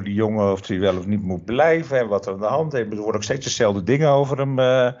tijd over die jongen, of hij wel of niet moet blijven en wat er aan de hand is. Er worden ook steeds dezelfde dingen over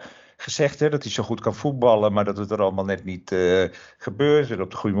hem gezegd. Hè? Dat hij zo goed kan voetballen, maar dat het er allemaal net niet gebeurt. En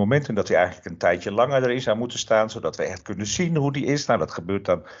op de goede momenten dat hij eigenlijk een tijdje langer erin zou moeten staan, zodat we echt kunnen zien hoe die is. Nou, dat gebeurt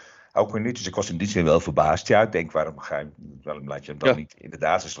dan ook weer niet. Dus ik was in die zin wel verbaasd. Ja, ik denk, waarom laat je hem dan niet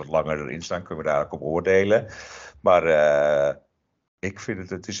inderdaad eens wat langer erin staan? Kunnen we daar ook op oordelen. Maar ik vind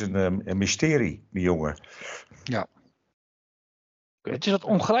het is een mysterie, die jongen. Ja. Het is wat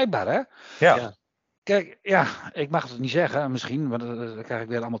ongrijpbaar, hè? Ja. Kijk, ja, ik mag het niet zeggen, misschien, want dan krijg ik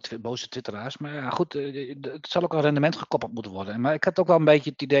weer allemaal boze twitteraars. Maar ja, goed, het zal ook een rendement gekoppeld moeten worden. Maar ik had ook wel een beetje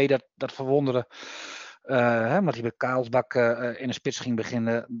het idee dat Verwonderen, omdat hij bij Kaalsbak in een spits ging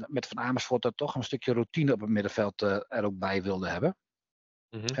beginnen, met Van Amersfoort dat toch een stukje routine op het middenveld er ook bij wilde hebben.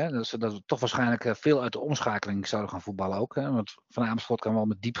 Dat we toch waarschijnlijk veel uit de omschakeling zouden gaan voetballen ook. Hè? Want Van Amersfoort kan wel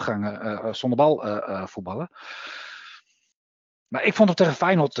met diepgangen zonder bal voetballen. Maar ik vond hem tegen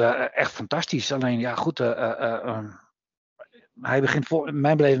Feyenoord echt fantastisch. Alleen ja goed, hij begint in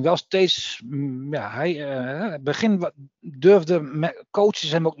mijn beleving wel steeds. Durfde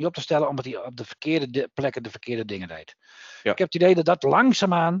coaches hem ook niet op te stellen omdat hij op de verkeerde plekken de verkeerde dingen deed. Ja. Ik heb het idee dat dat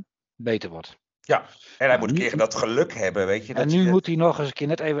langzaamaan beter wordt. Ja, en hij moet een keer dat geluk hebben, weet je. En nu moet hij nog eens een keer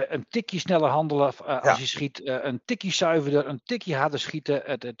net even een tikje sneller handelen als hij schiet. Een tikje zuiverder, een tikje harder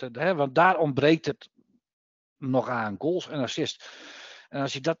schieten. Want daar ontbreekt het nog aan goals en assists. En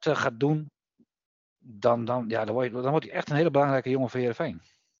als hij dat gaat doen, dan wordt hij echt een hele belangrijke jongen voor Heerenveen.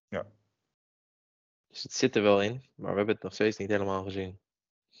 Ja. Dus het zit er wel in, maar we hebben het nog steeds niet helemaal gezien.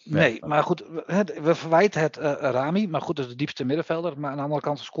 Nee, maar goed, we verwijten het Rami, maar goed, dat is de diepste middenvelder. Maar aan de andere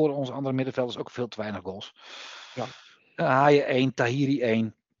kant scoren onze andere middenvelders ook veel te weinig goals. Ja. Haaien 1, Tahiri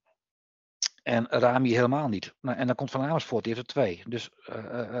 1. En Rami helemaal niet. Nou, en dan komt Van Amersfoort, die heeft er 2. Dus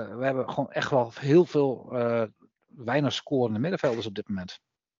we hebben gewoon echt wel heel veel weinig scorende middenvelders op dit moment.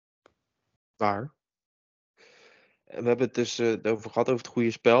 Waar. We hebben het dus over gehad over het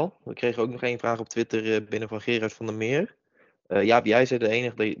goede spel. We kregen ook nog 1 vraag op Twitter binnen van Gerard van der Meer. Jaap, jij zei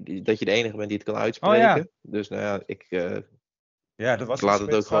dat je de enige bent die het kan uitspreken. Oh ja. Dus nou ja, ik dat was laat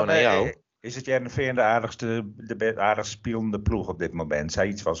het ook gewoon aan jou. Is het JNV de aardigst spelende ploeg op dit moment?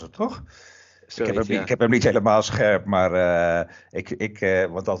 Zoiets was het toch? Ik heb hem niet helemaal scherp, maar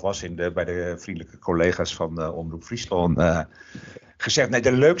want dat was bij de vriendelijke collega's van Omroep Friesland gezegd. Nee,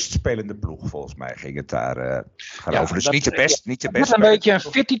 de leukst spelende ploeg, volgens mij ging het daar over. Dus niet de best. Niet de best. Het is een beetje een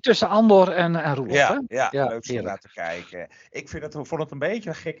fitty tussen Andor en Roelof. Ja, leuk om naar te kijken. Ik vond het een beetje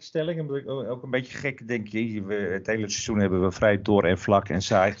een gekke stelling. En ook een beetje gek, denk je. Het hele seizoen hebben we vrij door en vlak en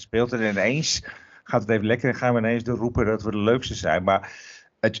saai gespeeld. En ineens gaat het even lekker en gaan we ineens roepen dat we de leukste zijn. Maar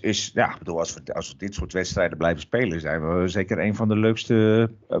het is, als we dit soort wedstrijden blijven spelen, zijn we zeker een van de leukste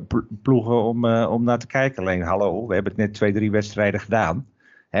ploegen om naar te kijken. Alleen, hallo, we hebben het net 2-3 wedstrijden gedaan.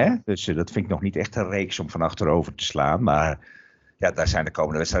 Hè? Dus dat vind ik nog niet echt een reeks om van achterover te slaan. Maar ja, daar zijn de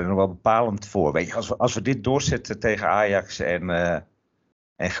komende wedstrijden nog wel bepalend voor. Weet je, als we dit doorzetten tegen Ajax en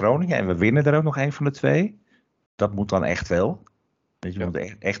Groningen en we winnen er ook nog 1 van de 2, dat moet dan echt wel. Weet je, we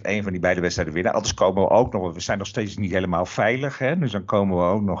moeten echt 1 van die beide wedstrijden winnen. Anders komen we ook nog, we zijn nog steeds niet helemaal veilig. Hè? Dus dan komen we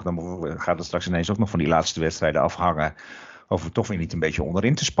ook nog, dan gaat het straks ineens ook nog van die laatste wedstrijden afhangen. Of we toch weer niet een beetje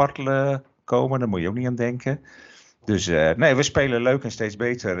onderin te spartelen komen. Daar moet je ook niet aan denken. Dus nee, we spelen leuk en steeds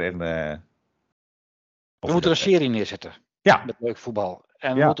beter. En, we moeten een serie neerzetten. Ja. Met leuk voetbal.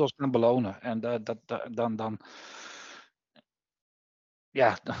 En we moeten ons gaan belonen. En dan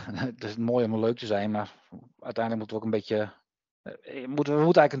ja, het is mooi om leuk te zijn. Maar uiteindelijk moeten we ook een beetje... We moeten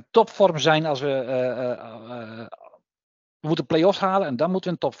eigenlijk een topvorm zijn als we moeten play-offs halen en dan moeten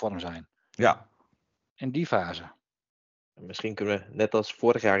we in topvorm zijn. Ja. In die fase. Misschien kunnen we net als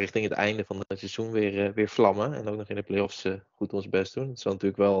vorig jaar richting het einde van het seizoen weer vlammen. En ook nog in de play-offs goed ons best doen. Het zal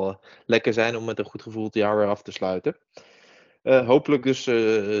natuurlijk wel lekker zijn om met een goed gevoel het jaar weer af te sluiten. Hopelijk dus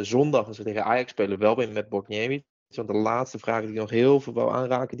zondag als we tegen Ajax spelen wel weer met Bogniewicz. Want de laatste vraag die ik nog heel veel wou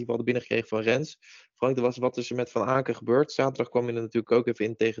aanraken, die we hadden binnengekregen van Rens. Frank, er was wat is er met Van Aken gebeurd. Zaterdag kwam je er natuurlijk ook even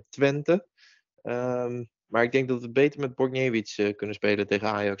in tegen Twente. Maar ik denk dat we beter met Bogniewicz kunnen spelen tegen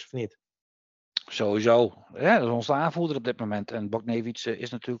Ajax, of niet? Sowieso. Ja, dat is onze aanvoerder op dit moment. En Bogniewicz is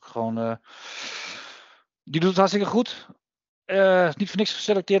natuurlijk gewoon... die doet het hartstikke goed. Niet voor niks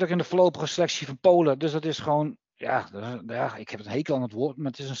geselecteerd ook in de voorlopige selectie van Polen. Dus dat is gewoon... Ja, ik heb een hekel aan het woord,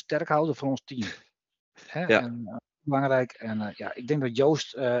 maar het is een sterkhouder voor ons team. Hè? Ja. En, belangrijk. En ik denk dat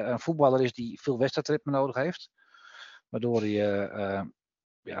Joost een voetballer is die veel wedstrijdritme nodig heeft. Waardoor hij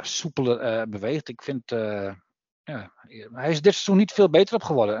soepeler beweegt. Ik vind... hij is dit seizoen niet veel beter op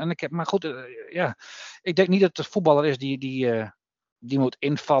geworden. Maar goed, ik denk niet dat het een voetballer is die moet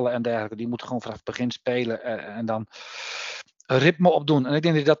invallen en dergelijke. Die moet gewoon vanaf het begin spelen en dan ritme opdoen. En ik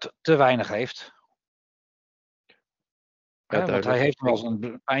denk dat hij dat te weinig heeft. Want hij heeft wel eens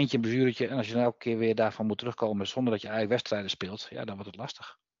een pijntje, een blessuretje. En als je dan elke keer weer daarvan moet terugkomen zonder dat je eigen wedstrijden speelt, ja, dan wordt het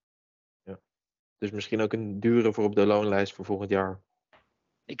lastig. Ja. Dus misschien ook een dure voor op de loonlijst voor volgend jaar.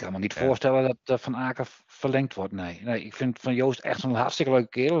 Ik kan me niet voorstellen dat Van Aken verlengd wordt. Nee, ik vind Van Joost echt een hartstikke leuke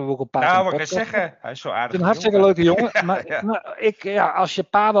kerel. We hebben ook een paar wat kan ik zeggen? Hij is zo aardig. Een hartstikke leuke jongen. Maar als je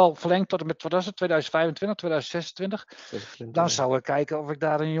Pavel verlengt tot en met 2025, 2026, dan zou ik kijken of ik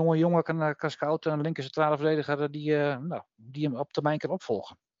daar een jonge kan scouten. Een linker centrale verdediger die hem op termijn kan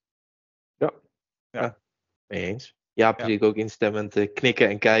opvolgen. Ja. Mee eens. Ja, zie ik ook instemmend knikken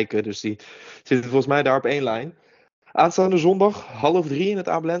en kijken. Dus die zitten volgens mij daar op 1 lijn. Aanstaande zondag, 2:30 in het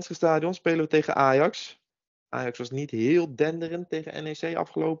Abelense stadion, spelen we tegen Ajax. Ajax was niet heel denderend tegen NEC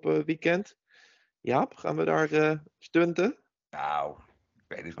afgelopen weekend. Jaap, gaan we daar stunten? Nou, ik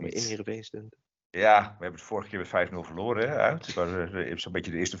weet het gaan we niet. in Heerenveen stunten? Ja, we hebben het vorige keer met 5-0 verloren uit. Zo'n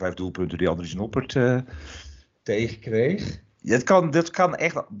beetje de eerste 5 doelpunten die Andries Noppert tegenkreeg. Dat kan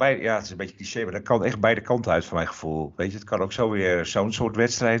echt, het is een beetje cliché, maar dat kan echt beide kanten uit van mijn gevoel. Weet je, het kan ook zo weer zo'n soort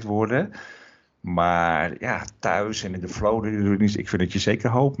wedstrijd worden. Maar ja, thuis en in de flow, ik vind dat je zeker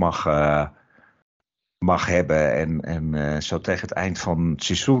hoop mag hebben. En zo tegen het eind van het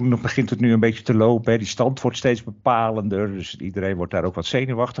seizoen begint het nu een beetje te lopen. Hè. Die stand wordt steeds bepalender, dus iedereen wordt daar ook wat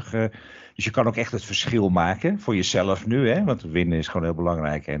zenuwachtiger. Dus je kan ook echt het verschil maken voor jezelf nu, hè? Want winnen is gewoon heel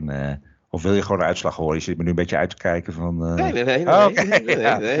belangrijk. Of wil je gewoon een uitslag horen? Je zit me nu een beetje uit te kijken van... Nee.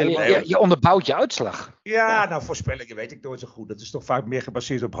 Je onderbouwt je uitslag. Ja, nou voorspellingen weet ik nooit zo goed. Dat is toch vaak meer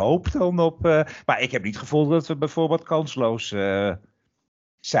gebaseerd op hoop dan op... Maar ik heb niet het gevoel dat we bijvoorbeeld kansloos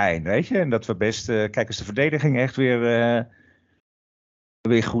zijn, weet je. En dat we best... kijk, als de verdediging echt weer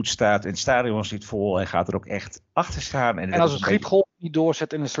weer goed staat. En het stadion zit vol. Hij gaat er ook echt achter staan. En als het Griepgolf niet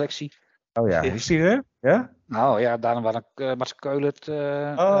doorzet in de selectie. Oh ja, is die er? Ja? Nou ja, daarom waren Mats Keulert,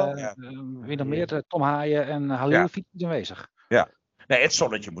 wie nog meer, Tom Haaien en Halil Fiets aanwezig. Ja, nee, het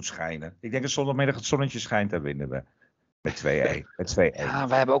zonnetje moet schijnen. Ik denk dat zondagmiddag het zonnetje schijnt, dan winnen we. Met 2-1. Ja,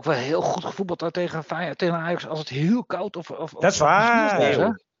 wij hebben ook wel heel goed gevoetbald tegen Ajax als het heel koud of dat is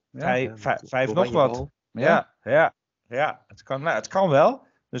waar. Vijf nog wat. Ja. Ja. Het kan wel.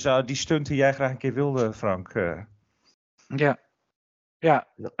 Dus die stunt die jij graag een keer wilde, Frank. Ja.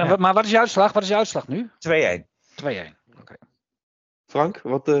 Maar wat is je uitslag nu? 2-1. 2-1. Oké. Frank,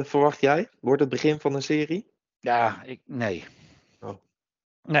 wat verwacht jij? Wordt het begin van een serie? Ja, nee. Oh.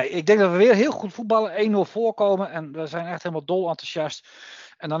 Nee, ik denk dat we weer heel goed voetballen, 1-0 voorkomen en we zijn echt helemaal dol enthousiast.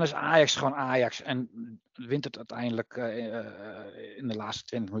 En dan is Ajax gewoon Ajax en wint het uiteindelijk in de laatste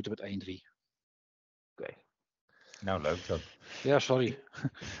 20 minuten met 1-3. Oké. Nou, leuk dan. Ja, sorry.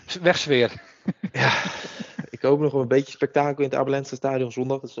 Wegsfeer. Ja, ik hoop nog een beetje spektakel in het Abelense stadion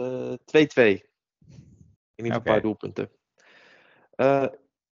zondag. Dus 2-2. In ieder geval een paar doelpunten.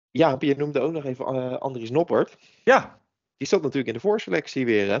 Jaap, je noemde ook nog even Andries Noppert. Ja. Die zat natuurlijk in de voorselectie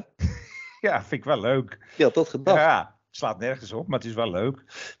weer, hè? Ja, vind ik wel leuk. Je had dat gedacht. Ja, het slaat nergens op, maar het is wel leuk.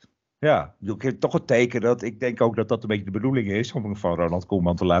 Ja, ik heb toch een teken dat ik denk ook dat dat een beetje de bedoeling is. Om van Ronald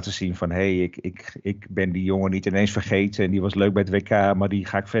Koeman te laten zien van ik ben die jongen niet ineens vergeten. En die was leuk bij het WK, maar die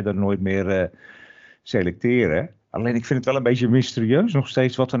ga ik verder nooit meer selecteren. Alleen ik vind het wel een beetje mysterieus nog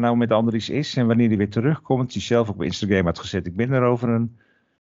steeds wat er nou met Andries is. En wanneer hij weer terugkomt. Die zelf ook bij Instagram had gezet. Ik ben er over een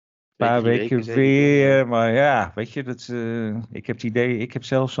paar weken weer. Maar ja, weet je, ik heb het idee. Ik heb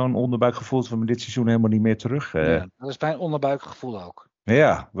zelf zo'n onderbuikgevoel van me dit seizoen helemaal niet meer terug. Ja, dat is mijn onderbuikgevoel ook.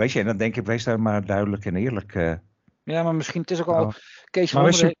 Ja, weet je, en dan denk ik, wees daar maar duidelijk en eerlijk. Ja, maar misschien, het is ook al... Kees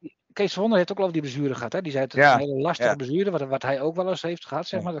van Wonder heeft ook al over die blessure gehad. Hè? Die zei het is een hele lastige blessure, wat hij ook wel eens heeft gehad.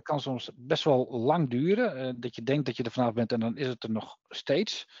 Zeg maar. Dat kan soms best wel lang duren. Dat je denkt dat je er vanaf bent en dan is het er nog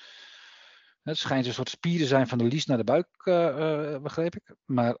steeds. Het schijnt een soort spier te zijn van de lies naar de buik, begreep ik.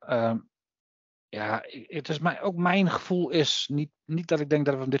 Maar het is ook mijn gevoel is niet dat ik denk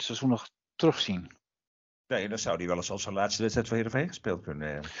dat we hem dit seizoen nog terugzien. Nee, dan zou hij wel eens als zijn laatste wedstrijd voor Heerenveen gespeeld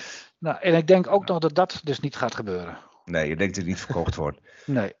kunnen hebben. Nou, en ik denk ook nog dat dus niet gaat gebeuren. Nee, je denkt dat hij niet verkocht wordt.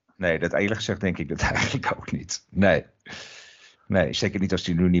 Nee, dat eerlijk gezegd denk ik dat eigenlijk ook niet. Nee, zeker niet als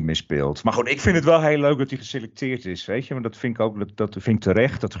hij nu niet meer speelt. Maar goed, ik vind het wel heel leuk dat hij geselecteerd is, weet je. Want dat vind ik ook, dat vind ik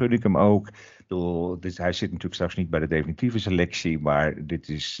terecht, dat gun ik hem ook. Ik bedoel, hij zit natuurlijk straks niet bij de definitieve selectie, maar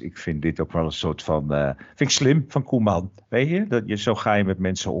ik vind dit ook wel een soort van, vind ik slim van Koeman, weet je. Zo ga je met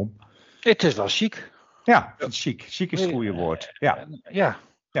mensen om. Het is wel chic. Ja, chic. Chic is het goede woord. Ja.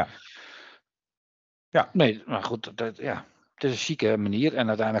 Nee, maar goed, het is een chique manier. En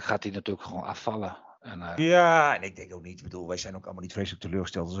uiteindelijk gaat hij natuurlijk gewoon afvallen. Ja, en ik denk ook niet, ik bedoel, wij zijn ook allemaal niet vreselijk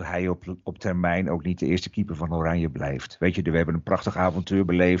teleurgesteld als hij op termijn ook niet de eerste keeper van Oranje blijft. Weet je, we hebben een prachtig avontuur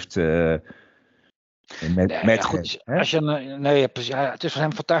beleefd. Het is voor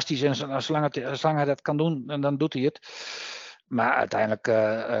hem fantastisch. En zolang hij dat kan doen, dan doet hij het. Maar uiteindelijk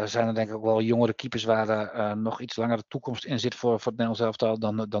zijn er denk ik ook wel jongere keepers waar er nog iets langere toekomst in zit voor het Nederlands elftal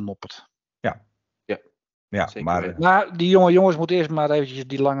dan Noppert. Ja, maar die jonge jongens moeten eerst maar eventjes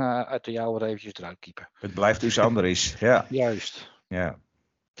die lange uit de jouw eventjes eruit keepen. Het blijft dus anders, ja. Juist. Ja.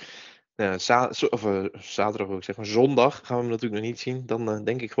 Zaterdag wil ik zeggen, zondag gaan we hem natuurlijk nog niet zien. Dan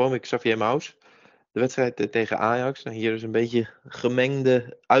denk ik gewoon met Xavier Maus. De wedstrijd tegen Ajax. Nou, hier dus een beetje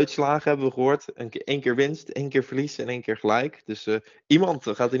gemengde uitslagen hebben we gehoord. Eén keer winst, 1 keer verlies en 1 keer gelijk. Dus iemand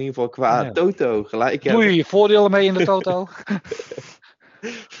gaat in ieder geval qua toto gelijk hebben. Doe je voordelen mee in de toto?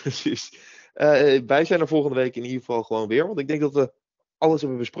 Precies. Wij zijn er volgende week in ieder geval gewoon weer. Want ik denk dat we alles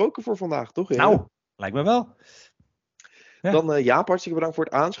hebben besproken voor vandaag, toch? Nou, lijkt me wel. Ja. Dan Jaap, hartstikke bedankt voor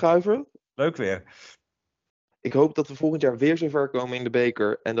het aanschuiven. Leuk weer. Ik hoop dat we volgend jaar weer zover komen in de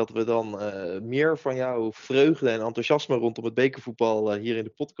beker. En dat we dan meer van jouw vreugde en enthousiasme rondom het bekervoetbal hier in de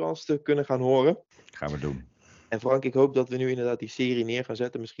podcast kunnen gaan horen. Gaan we doen. En Frank, ik hoop dat we nu inderdaad die serie neer gaan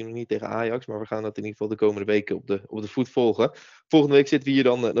zetten. Misschien nog niet tegen Ajax, maar we gaan dat in ieder geval de komende weken op de voet volgen. Volgende week zitten we hier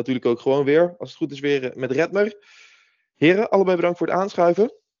dan natuurlijk ook gewoon weer. Als het goed is weer met Redmer. Heren, allebei bedankt voor het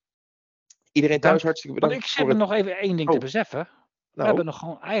aanschuiven. Iedereen thuis hartstikke bedankt. Maar ik zit nog even één ding te beseffen. We hebben nog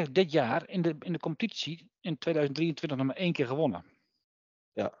gewoon eigenlijk dit jaar in de competitie in 2023 nog maar 1 keer gewonnen.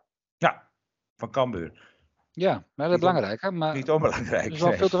 Ja, van Cambuur. Ja, maar dat is belangrijk. Hè? Maar niet onbelangrijk. dat is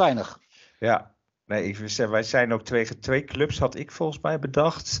wel veel te weinig. Ja, nee, wij zijn ook twee clubs, had ik volgens mij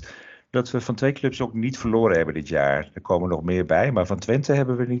bedacht, dat we van 2 clubs ook niet verloren hebben dit jaar. Er komen nog meer bij, maar van Twente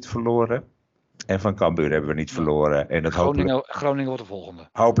hebben we niet verloren. En van Cambuur hebben we niet verloren. En dat Groningen wordt de volgende.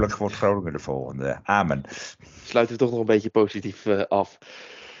 Hopelijk wordt Groningen de volgende. Amen. Sluiten we toch nog een beetje positief af.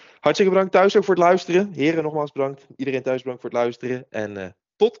 Hartstikke bedankt thuis ook voor het luisteren. Heren, nogmaals bedankt. Iedereen thuis bedankt voor het luisteren. En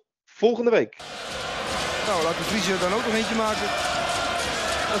tot volgende week. Nou, laat de Vries er dan ook nog eentje maken.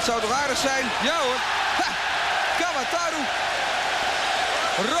 Dat zou toch aardig zijn? Ja hoor. Ha! Kamataru.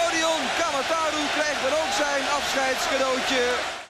 Rodion Kamataru krijgt dan ook zijn afscheidscadeautje.